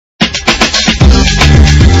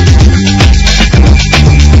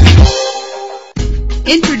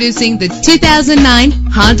Introducing the 2009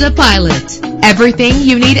 Honda Pilot. Everything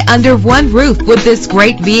you need under one roof with this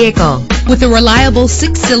great vehicle. With a reliable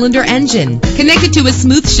 6-cylinder engine connected to a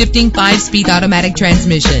smooth shifting 5-speed automatic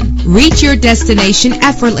transmission. Reach your destination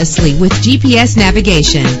effortlessly with GPS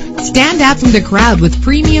navigation. Stand out from the crowd with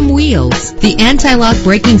premium wheels. The anti-lock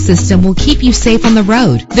braking system will keep you safe on the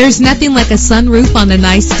road. There's nothing like a sunroof on a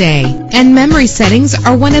nice day. And memory settings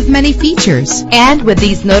are one of many features. And with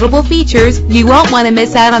these notable features, you won't want to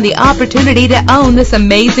miss out on the opportunity to own this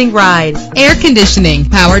amazing ride. Air conditioning,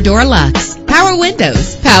 power door locks, power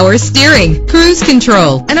windows, power steering, cruise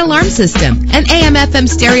control, an alarm system, an AM/FM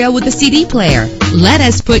stereo with a CD player. Let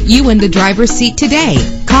us put you in the driver's seat today.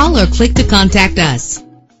 Call or click to contact us.